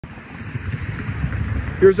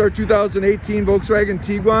Here's our 2018 Volkswagen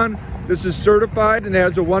Tiguan. This is certified and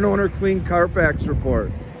has a one-owner clean Carfax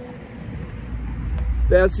report.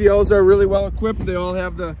 The SELs are really well equipped. They all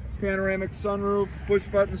have the panoramic sunroof, push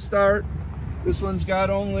button start. This one's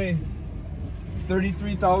got only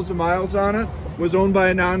 33,000 miles on it. Was owned by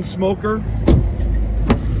a non-smoker.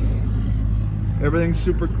 Everything's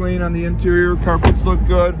super clean on the interior. Carpets look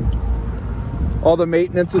good. All the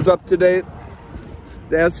maintenance is up to date.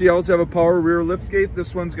 The SELs have a power rear liftgate.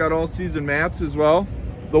 This one's got all season mats as well.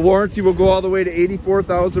 The warranty will go all the way to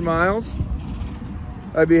 84,000 miles.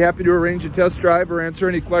 I'd be happy to arrange a test drive or answer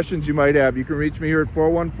any questions you might have. You can reach me here at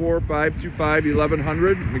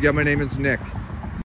 414-525-1100. Again, my name is Nick.